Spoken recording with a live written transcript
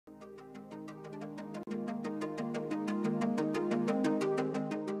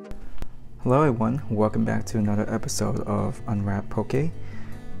Hello everyone, welcome back to another episode of Unwrapped Poke.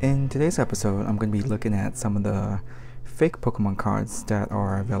 In today's episode, I'm going to be looking at some of the fake Pokemon cards that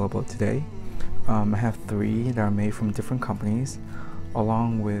are available today. I have 3 that are made from different companies,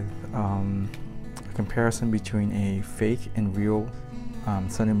 along with a comparison between a fake and real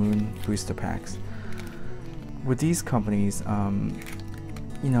Sun and Moon booster packs. With these companies, some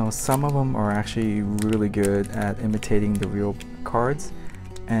of them are actually really good at imitating the real cards,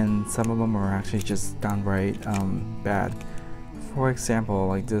 and some of them are actually just downright bad. For example,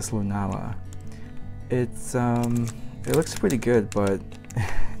 like this Lunala, it looks pretty good, but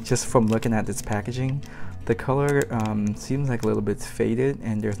just from looking at its packaging, the color seems like a little bit faded,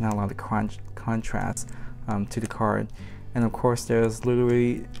 and there's not a lot of contrast to the card. And of course, there's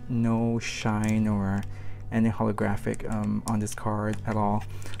literally no shine or any holographic on this card at all.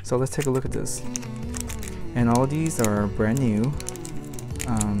 So let's take a look at this. And all of these are brand new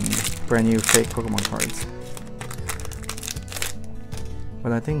fake Pokemon cards.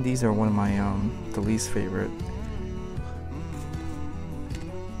 But I think these are one of my the least favorite.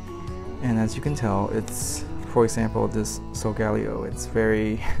 And as you can tell, it's, for example, this Solgaleo, it's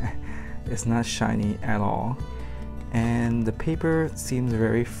very it's not shiny at all, and the paper seems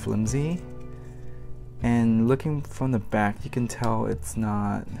very flimsy, and looking from the back you can tell it's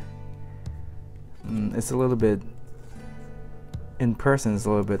not it's a little bit, in person it's a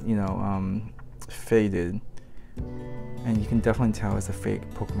little bit faded, and you can definitely tell it's a fake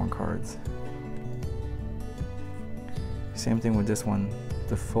Pokemon cards. Same thing with this one,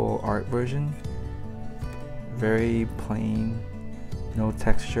 the full art version, very plain, no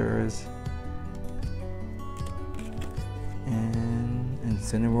textures. And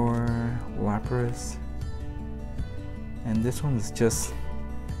Incineroar, Lapras, and this one is just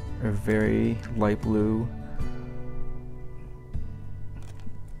a very light blue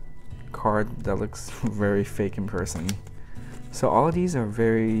card that looks very fake in person. So all of these are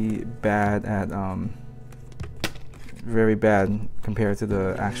very bad at very bad compared to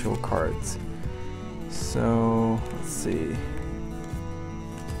the actual cards. So let's see.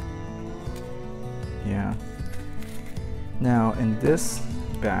 Yeah. Now in this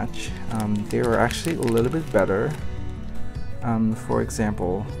batch, they were actually a little bit better. For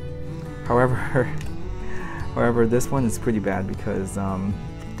example, however, this one is pretty bad because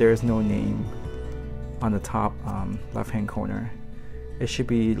there is no name on the top left-hand corner. It should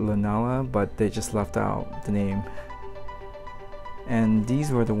be Lunala, but they just left out the name. And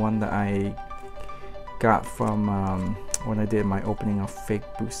these were the one that I got from when I did my opening of fake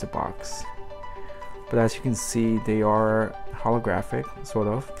booster box. But as you can see, they are holographic, sort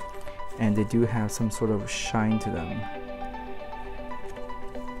of, and they do have some sort of shine to them.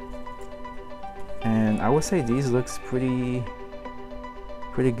 And I would say these looks pretty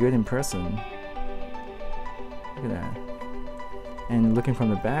good in person. Look at that. And looking from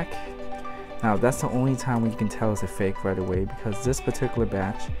the back, now that's the only time when you can tell it's a fake right away, because this particular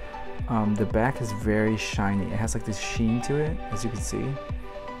batch, the back is very shiny. It has like this sheen to it, as you can see.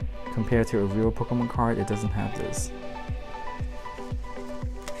 Compared to a real Pokemon card, it doesn't have this.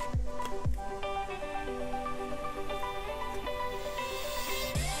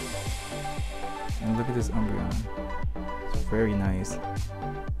 And look at this Umbreon. It's very nice.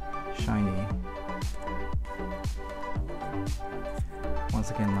 Shiny.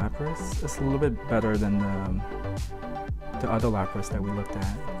 Once again, Lapras is a little bit better than the other Lapras that we looked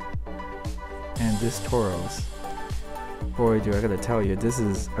at. And this Tauros. Boy, do I gotta tell you, this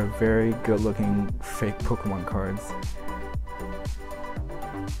is a very good looking fake Pokemon cards.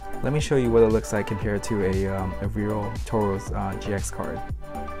 Let me show you what it looks like compared to a real Tauros GX card.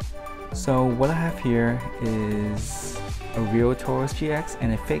 So what I have here is a real Tauros GX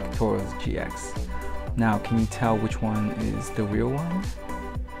and a fake Tauros GX. Now, can you tell which one is the real one?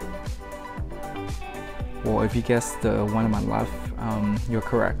 Well, if you guessed the one on my left, you're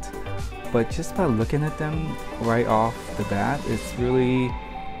correct. But just by looking at them right off the bat, it's really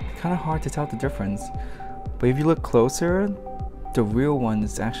kind of hard to tell the difference. But if you look closer, the real one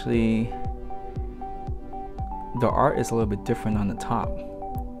is actually, the art is a little bit different on the top.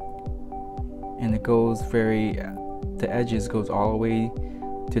 And it goes the edges goes all the way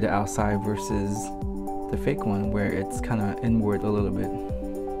to the outside versus the fake one where it's kind of inward a little bit.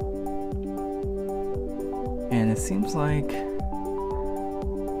 And it seems like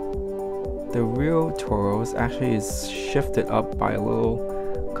the real Tauros actually is shifted up by a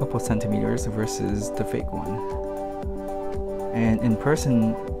couple centimeters versus the fake one. And in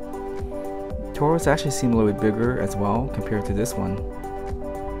person, Tauros actually seem a little bit bigger as well compared to this one.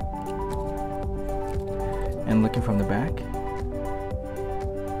 And looking from the back,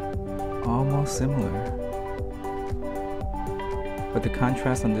 almost similar. But the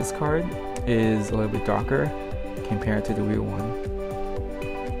contrast on this card is a little bit darker compared to the real one.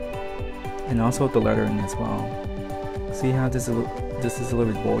 And also the lettering as well. See how this is a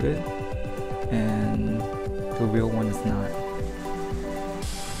little bit bolded and the real one is not.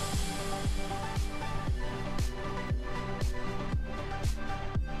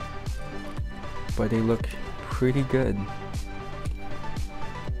 But they look pretty good.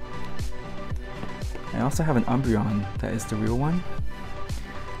 I also have an Umbreon that is the real one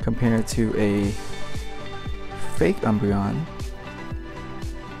compared to a fake Umbreon.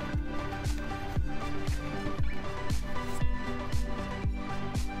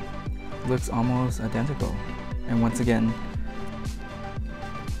 Looks almost identical. And once again,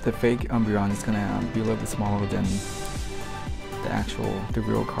 the fake Umbreon is gonna be a little bit smaller than the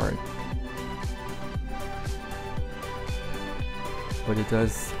real card. But it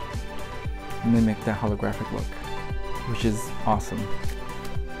does mimic that holographic look, which is awesome.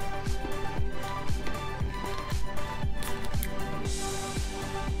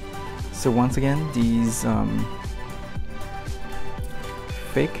 So once again, these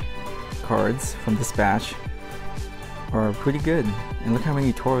fake cards from this batch are pretty good. And look how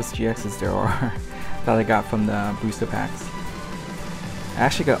many Tauros GXs there are that I got from the booster packs. I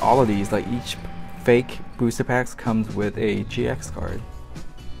actually got all of these, like each fake booster packs comes with a GX card.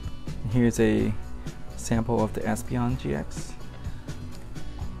 Here's a sample of the Espeon GX.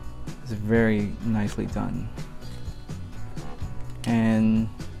 It's very nicely done. And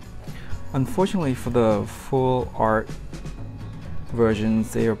unfortunately for the full art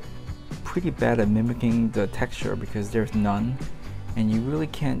versions, they are pretty bad at mimicking the texture because there's none. And you really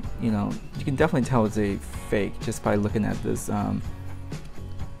can't, you can definitely tell it's a fake just by looking at this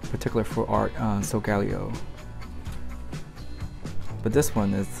particular full art Solgaleo. But this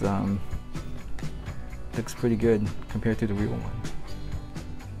one is looks pretty good compared to the real one.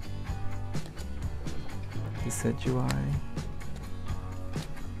 Decidueye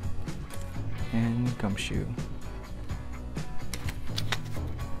and Gumshoe.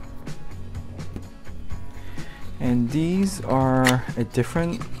 And these are a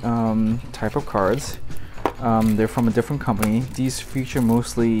different type of cards. They're from a different company. These feature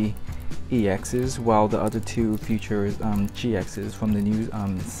mostly EXs, while the other two features GXs from the new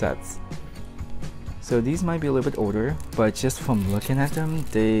sets. So these might be a little bit older, but just from looking at them,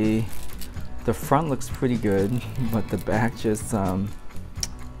 the front looks pretty good, but the back just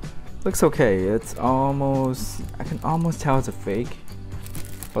looks okay. It's almost, I can almost tell it's a fake.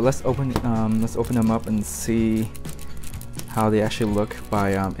 But let's open them up and see how they actually look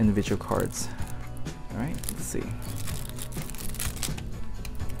by individual cards. All right, let's see.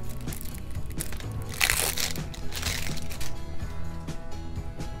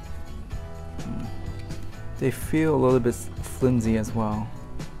 They feel a little bit flimsy as well.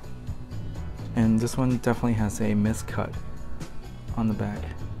 And this one definitely has a miscut on the back.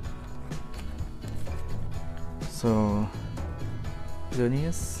 So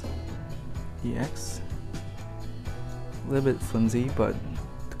Xerneas EX, a little bit flimsy, but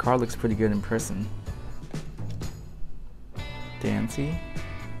the card looks pretty good in person. Dancy,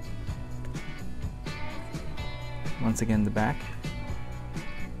 once again the back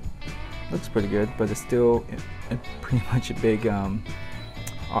looks pretty good, but it's still pretty much a big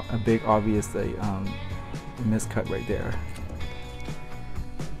obvious miscut right there.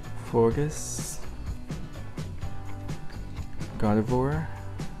 Forgus, Gardevoir,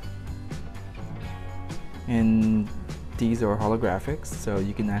 and these are holographics, so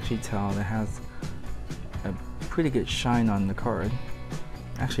you can actually tell it has a pretty good shine on the card.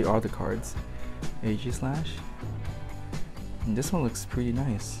 Actually, all the cards. Aegislash, and this one looks pretty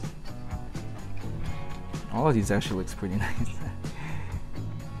nice. All of these actually looks pretty nice.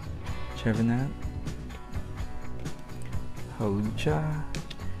 Chevenat, Hawlucha,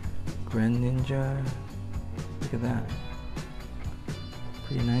 Greninja. Look at that.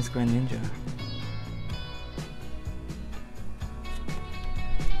 Pretty nice Greninja.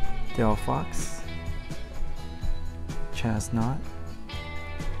 Delphox, Chestnut,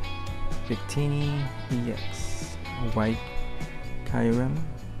 Victini EX, White Kyurem,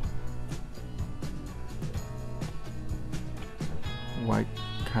 White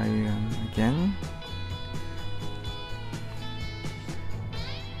Kyurem again,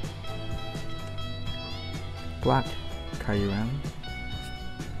 Black Kyurem,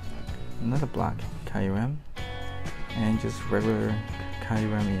 another Black Kyurem, and just regular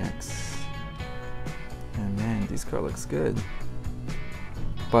Kyurem EX. And man, this card looks good,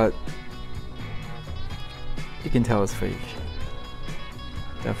 but you can tell it's fake,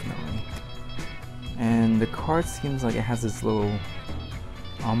 definitely. And the card seems like it has this little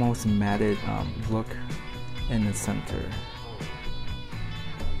almost matted look in the center.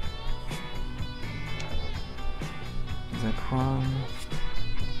 Zekrom,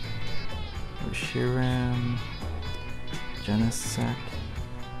 Reshiram, Genesect,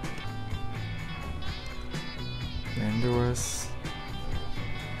 Landorus,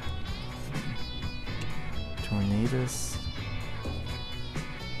 Tornadus,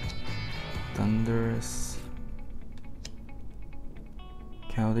 Thundurus,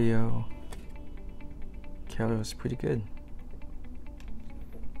 Keldeo. Keldeo is pretty good.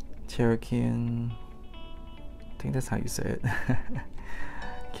 Terrakion, I think that's how you say it.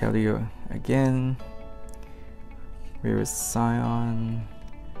 Keldeo again. Rarest Scion.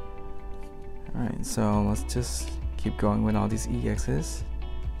 Alright, so let's just keep going with all these EXs.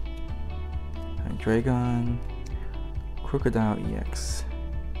 Dragon, Crocodile EX,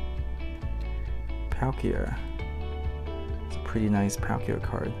 Palkia. It's a pretty nice Palkia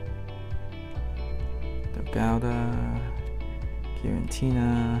card. Delgauda,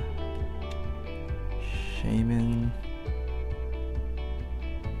 Giratina, Shaman,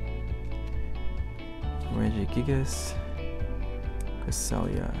 Regigigas,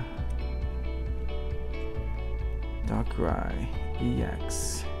 Cresselia, Darkrai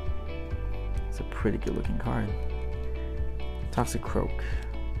EX. It's a pretty good looking card. Toxicroak,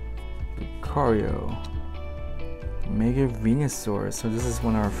 Lucario, Mega Venusaur. So this is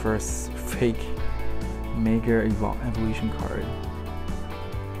one of our first fake Mega Evolution card.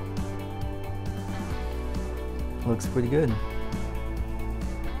 Looks pretty good.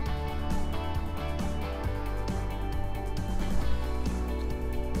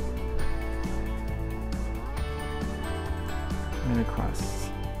 Metagross.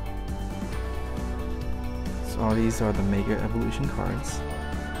 So all these are the Mega Evolution cards.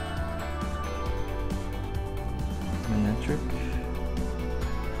 Manectric,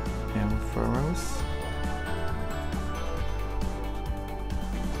 Ampharos,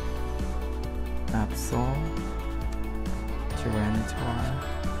 Absol, Tyranitar,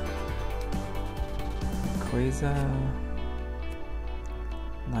 Rayquaza,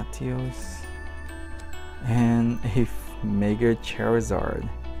 Latios, and a Mega Charizard.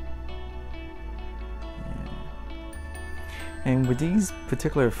 And with these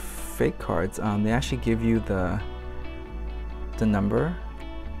particular fake cards, they actually give you the number,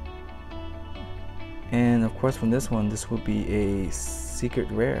 and of course from this one, this would be a secret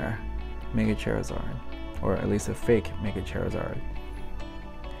rare Mega Charizard, or at least a fake Mega Charizard,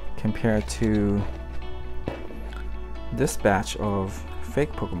 compared to this batch of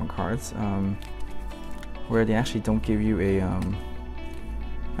fake Pokemon cards, where they actually don't give you a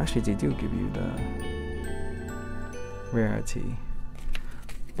actually they do give you the rarity,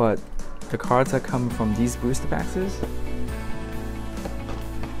 but the cards that come from these booster boxes,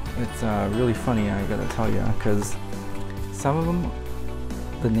 it's really funny, I gotta tell you, because some of them,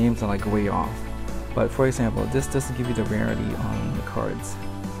 the names are like way off. But for example, this doesn't give you the rarity on the cards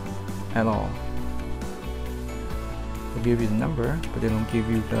at all. They'll give you the number, but they don't give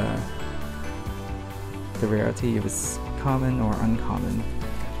you the rarity if it's common or uncommon.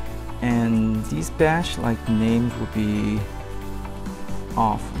 And these batch like names would be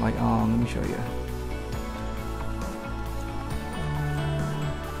off. Like let me show you.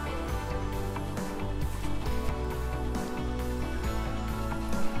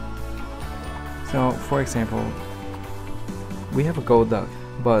 So for example, we have a Golduck,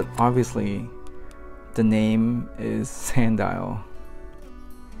 but obviously the name is Sandile.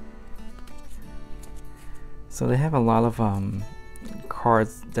 So they have a lot of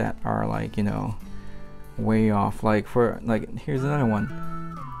cards that are like, you know, way off. Like for here's another one.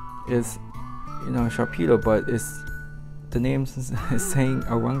 It's, you know, Sharpedo, but it's the name is saying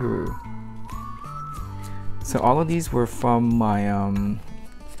Oranguru. So all of these were from my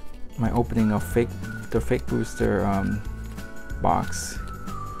my opening of the fake booster box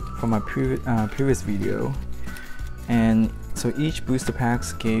from my previous video, and so each booster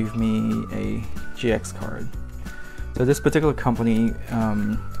packs gave me a GX card. So this particular company,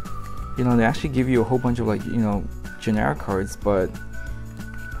 you know, they actually give you a whole bunch of like, you know, generic cards, but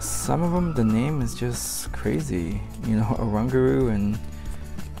some of them the name is just crazy. You know, Oranguru and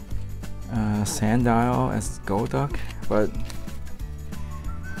Sandile as Golduck, but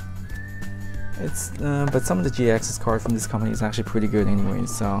it's but some of the GX's card from this company is actually pretty good anyway.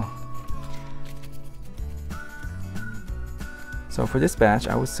 So for this batch,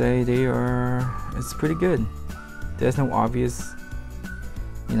 I would say it's pretty good. There's no obvious,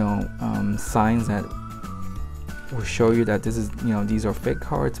 you know, signs that will show you that this is, you know, these are fake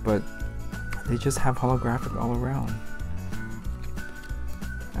cards, but they just have holographic all around.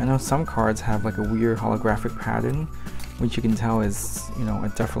 I know some cards have like a weird holographic pattern, which you can tell is, you know,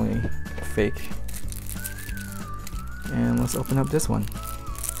 definitely fake. And let's open up this one.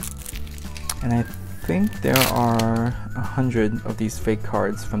 And I think there are 100 of these fake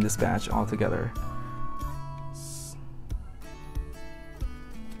cards from this batch altogether.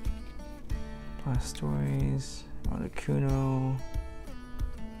 Blastoise, Articuno,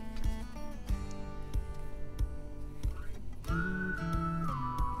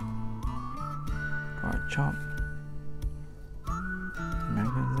 Garchomp,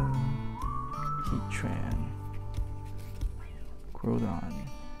 Magnezone, Heatran, Groudon.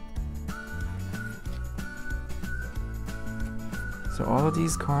 So all of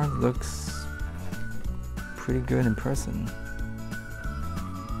these cards looks pretty good in person.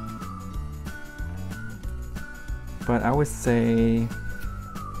 But I would say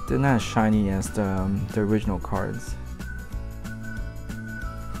they're not as shiny as the original cards.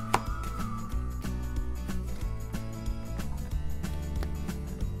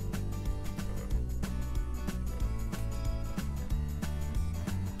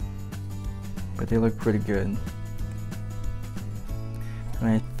 But they look pretty good. And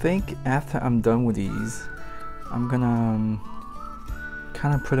I think after I'm done with these, I'm gonna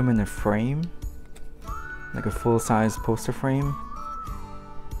kind of put them in a frame, like a full-size poster frame,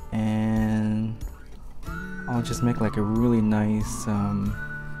 and I'll just make like a really nice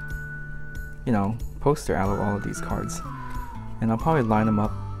you know, poster out of all of these cards. And I'll probably line them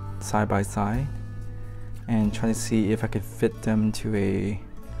up side by side and try to see if I could fit them to a,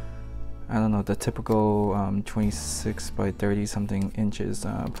 I don't know, the typical 26 by 30 something inches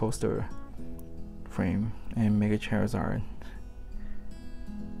poster frame, and make a Charizard.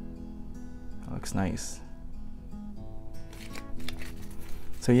 That looks nice.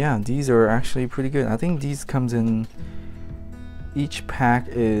 So yeah, these are actually pretty good. I think these comes in, each pack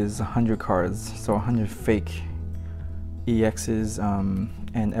is 100 cards, so 100 fake EXs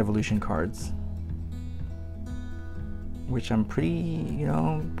and evolution cards, which I'm pretty, you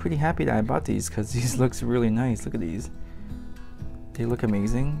know, pretty happy that I bought these, because these looks really nice. Look at these, they look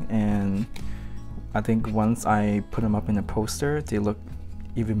amazing, and I think once I put them up in a poster, they look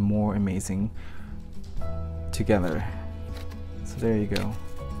even more amazing together. So there you go.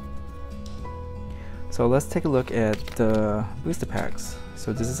 So let's take a look at the booster packs.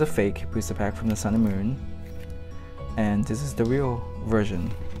 So this is a fake booster pack from the Sun and Moon, and this is the real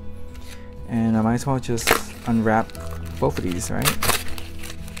version. And I might as well just unwrap both of these, right?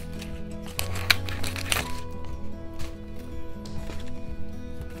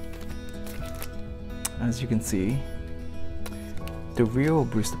 As you can see, the real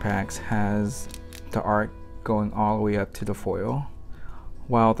booster packs has the art going all the way up to the foil,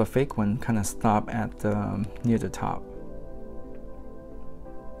 while the fake one kind of stop at the near the top.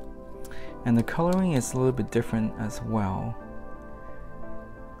 And the coloring is a little bit different as well.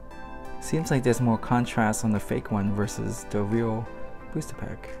 Seems like there's more contrast on the fake one versus the real booster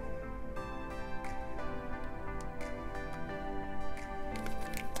pack.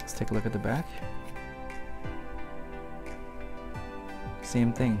 Let's take a look at the back.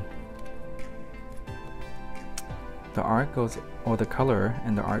 Same thing. The art goes, or the color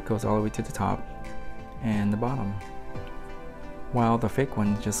and the art goes all the way to the top and the bottom, while the fake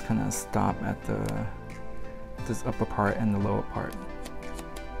one just kind of stop at this upper part and the lower part.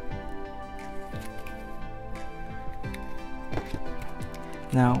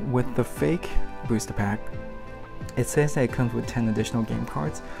 Now with the fake booster pack, it says that it comes with 10 additional game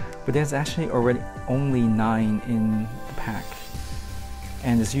cards, but there's actually already only 9 in the pack,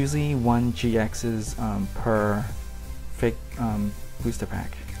 and there's usually 1 GX's per fake booster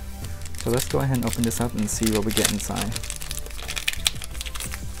pack. So let's go ahead and open this up and see what we get inside.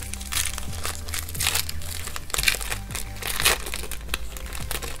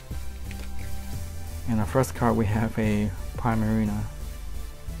 In our first card we have a Primarina,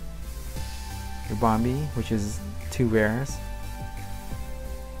 a Bombi, which is 2 rares,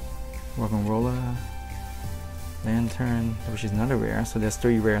 Roggenrola, Lantern, which is another rare, so there's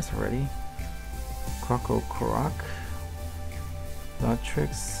 3 rares already, Krokorok,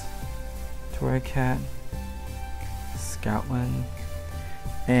 Lotrix, Torracat, Scoutland,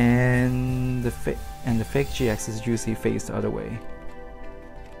 and the fake GX is usually faced the other way,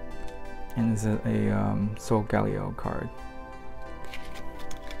 and it's a Solgaleo card.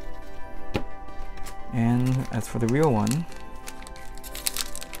 And as for the real one,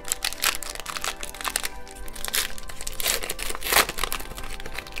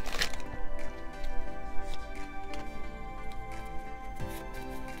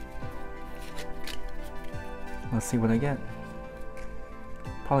 let's see what I get.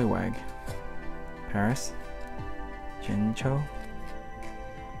 Poliwag, Paris, Jincho,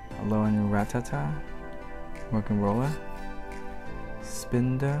 Alolan Rattata, Rock'n'Roller,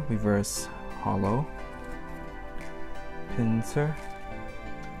 Spinda, Reverse Hollow, Pinsir,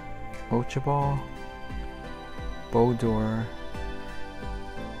 Ultra, Bowdor,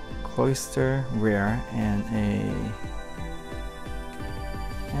 Cloyster Rare, and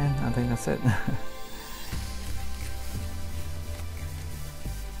I think that's it.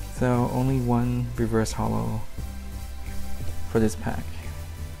 So only one Reverse Hollow for this pack,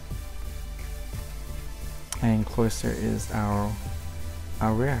 and Cloyster is our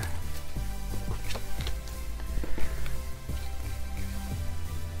rare.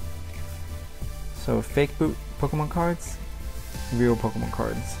 So fake boot Pokemon cards, real Pokemon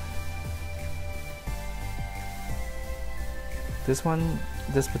cards.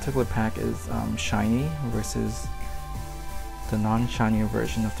 This particular pack is shiny versus the non-shiny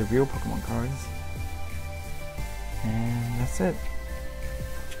version of the real Pokemon cards. And that's it.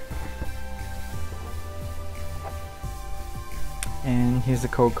 And here's the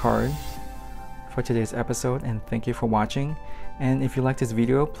code card for today's episode, and thank you for watching. And if you like this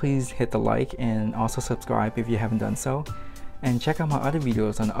video, please hit the like and also subscribe if you haven't done so. And check out my other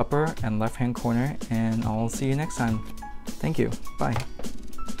videos on the upper and left hand corner, and I'll see you next time. Thank you. Bye.